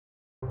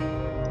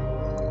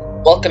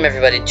Welcome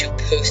everybody to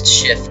Post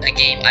Shift, a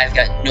game I've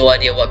got no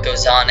idea what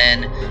goes on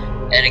in,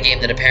 and a game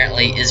that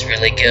apparently is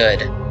really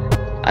good.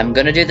 I'm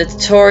gonna do the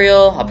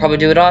tutorial, I'll probably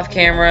do it off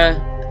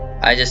camera.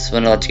 I just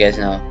want to let you guys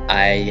know,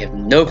 I have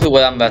no clue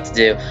what I'm about to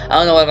do. I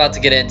don't know what I'm about to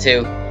get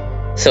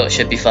into, so it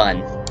should be fun.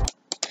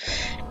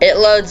 It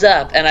loads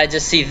up, and I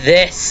just see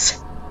this.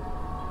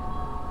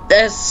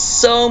 There's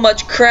so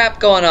much crap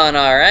going on,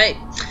 alright?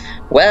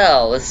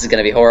 Well, this is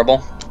gonna be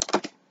horrible.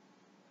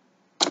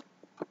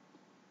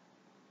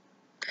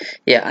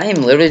 Yeah, I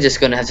am literally just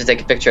going to have to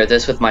take a picture of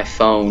this with my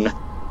phone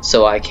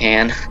so I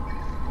can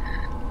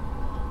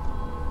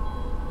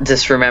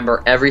just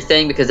remember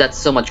everything, because that's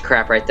so much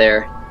crap right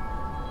there.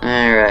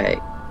 Alright.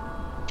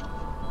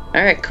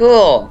 Alright,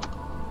 cool.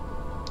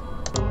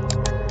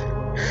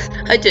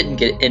 I didn't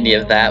get any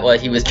of that,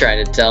 what he was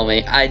trying to tell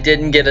me. I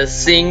didn't get a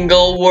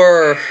single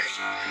word.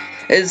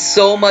 It's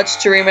so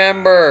much to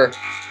remember.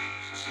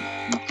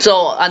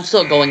 So, I'm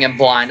still going in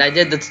blind. I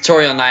did the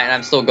tutorial night, and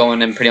I'm still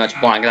going in pretty much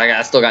blind, because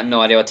I still got no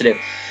idea what to do.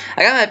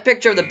 I got my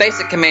picture of the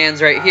basic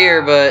commands right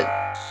here, but...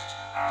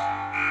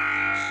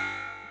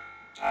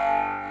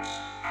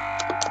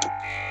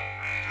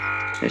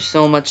 there's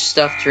so much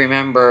stuff to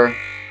remember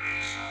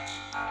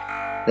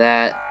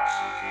that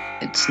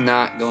it's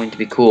not going to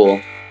be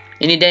cool.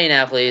 Any day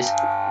now, please.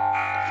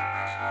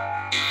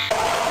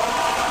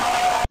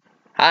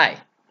 Hi.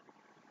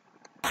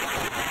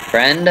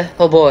 Friend?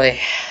 Oh boy.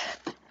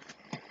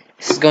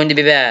 This is going to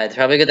be bad.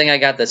 Probably a good thing I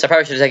got this. I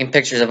probably should have taken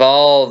pictures of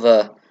all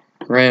the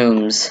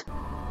rooms.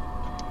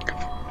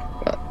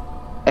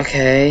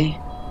 Okay.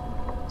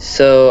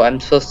 So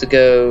I'm supposed to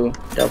go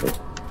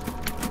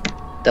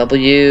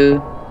W.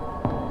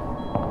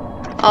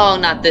 Oh,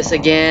 not this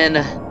again.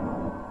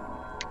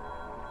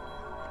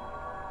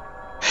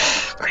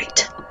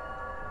 Great.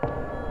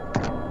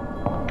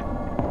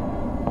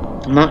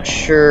 I'm not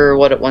sure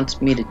what it wants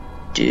me to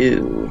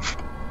do.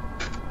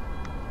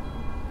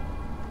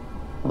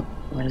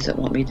 What does it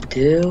want me to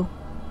do?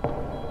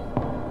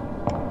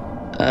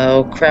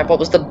 Oh crap, what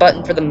was the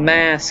button for the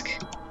mask?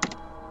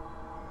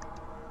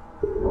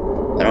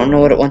 I don't know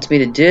what it wants me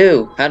to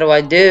do. How do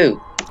I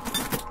do?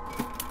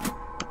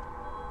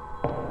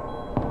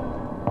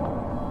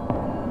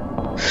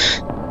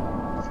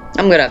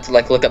 I'm gonna have to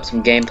like look up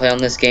some gameplay on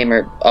this game,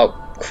 or oh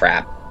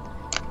crap.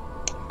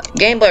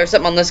 Gameplay or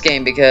something on this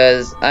game,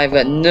 because I've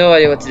got no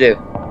idea what to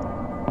do.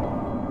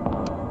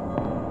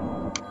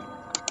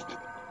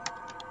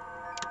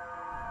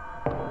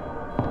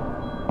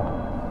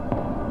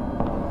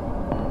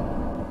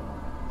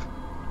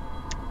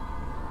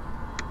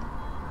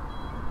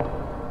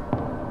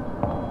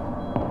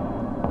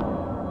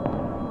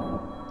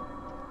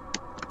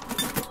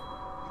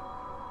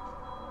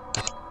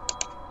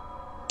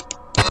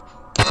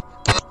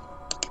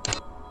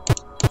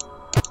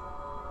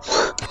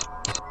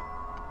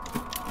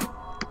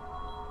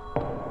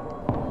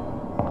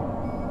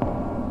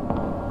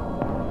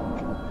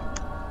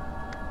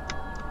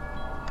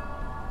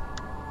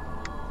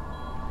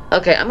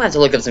 Okay, I'm gonna have to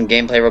look up some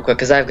gameplay real quick,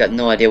 because I've got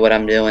no idea what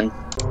I'm doing.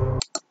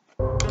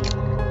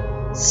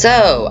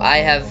 So, I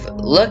have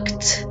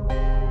looked,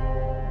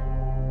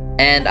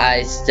 and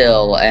I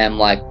still am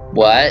like,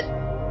 what?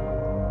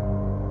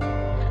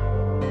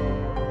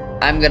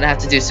 I'm gonna have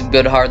to do some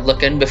good hard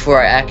looking before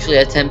I actually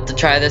attempt to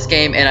try this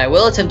game, and I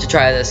will attempt to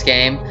try this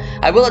game.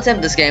 I will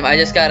attempt this game, I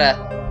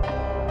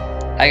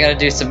gotta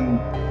do some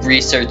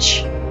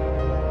research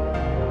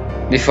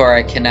before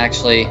I can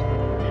actually...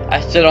 I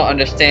still don't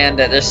understand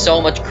that there's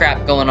so much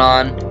crap going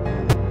on.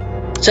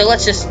 So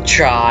let's just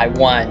try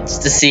once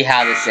to see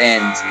how this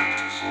ends.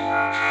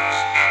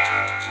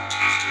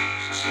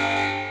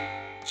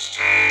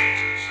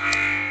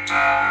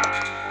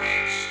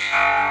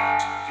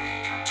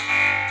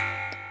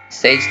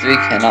 Stage 3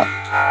 cannot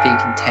be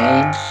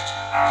contained.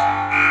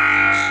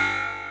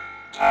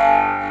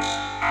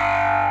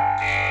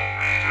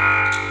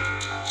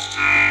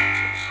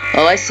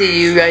 Oh, I see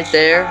you right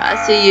there. I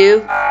see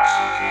you.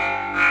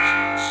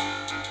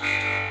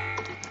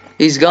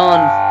 He's gone.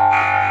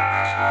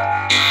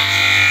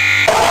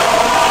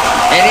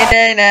 Any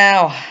day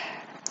now.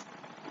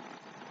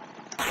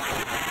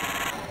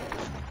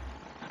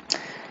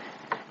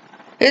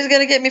 Who's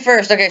gonna get me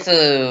first? Okay,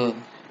 so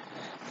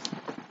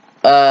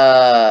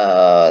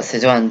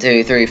stage 1,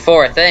 2, 3,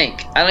 4, I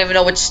think. I don't even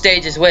know which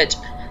stage is which.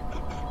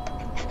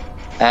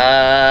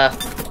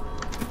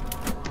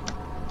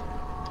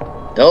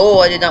 Oh,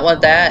 I did not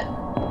want that.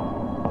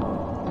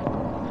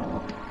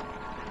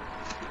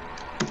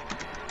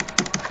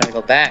 Gotta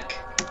go back.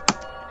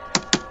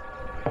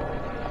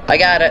 I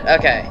got it.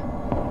 Okay.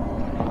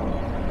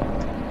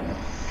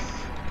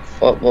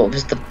 What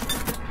was the...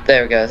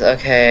 there it goes.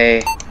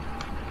 Okay.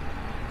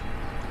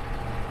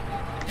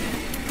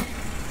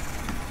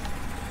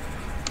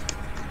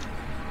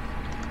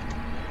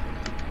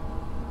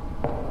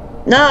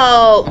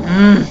 No!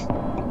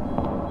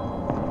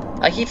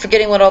 I keep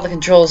forgetting what all the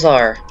controls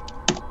are.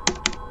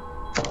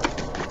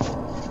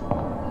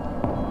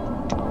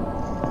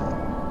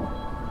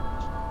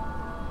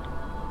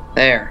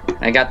 There,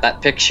 I got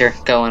that picture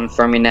going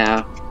for me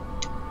now.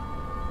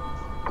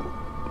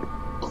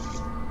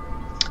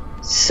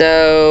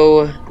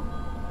 So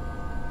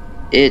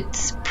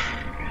it's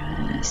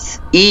press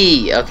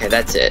E. Okay,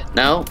 that's it.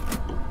 No.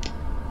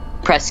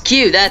 Press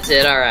Q. That's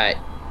it. All right.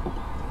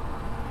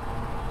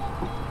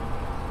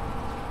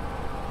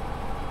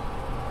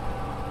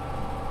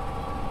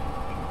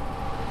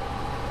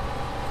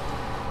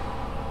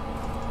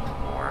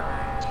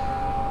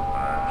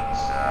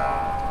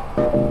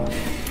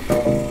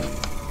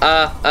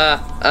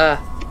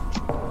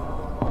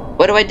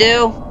 What do I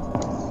do?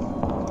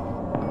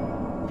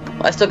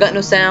 I still got no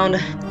sound.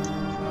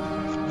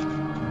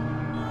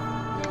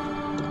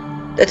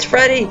 That's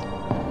Freddy.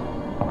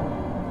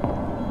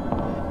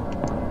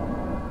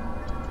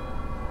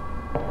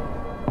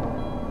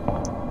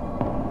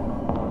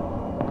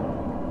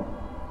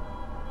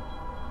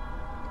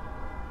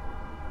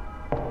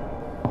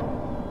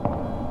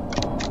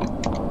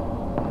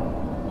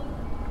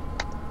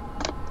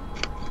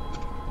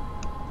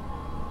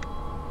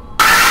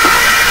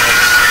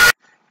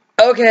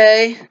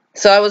 Okay,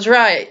 so I was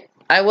right.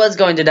 I was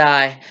going to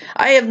die.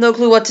 I have no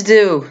clue what to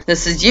do.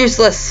 This is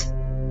useless.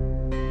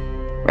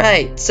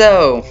 Right,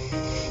 so...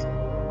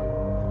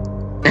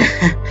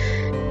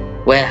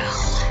 well...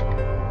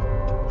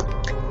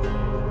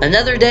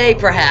 another day,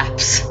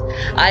 perhaps.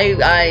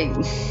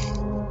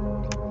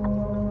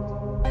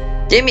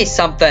 Give me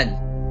something.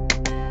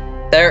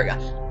 There...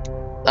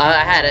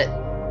 I had it.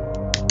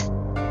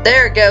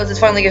 There it goes. It's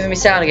finally giving me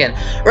sound again.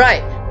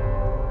 Right.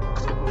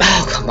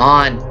 Oh, come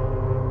on.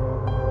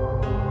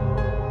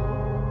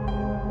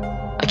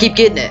 I keep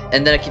getting it,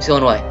 and then it keeps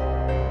going away.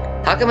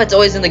 How come it's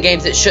always in the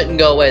games that shouldn't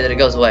go away that it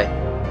goes away?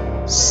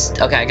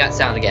 Okay, I got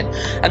sound again.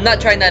 I'm not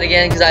trying that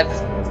again because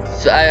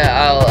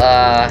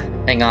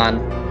hang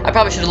on. I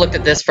probably should have looked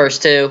at this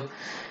first too.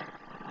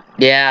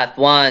 Yeah,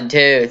 1,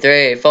 2,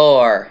 3,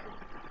 4.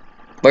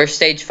 Where's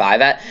stage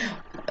 5 at?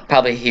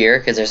 Probably here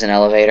because there's an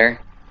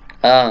elevator.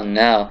 Oh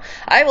no.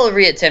 I will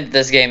reattempt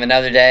this game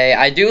another day.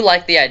 I do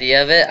like the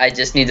idea of it. I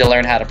just need to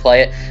learn how to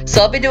play it.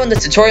 So I'll be doing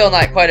this tutorial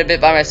night quite a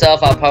bit by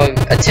myself. I'll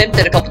probably attempt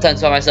it a couple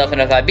times by myself.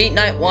 And if I beat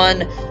night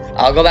 1,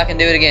 I'll go back and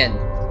do it again.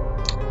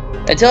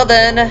 Until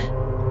then,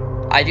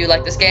 I do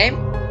like this game.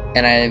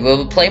 And I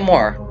will play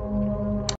more.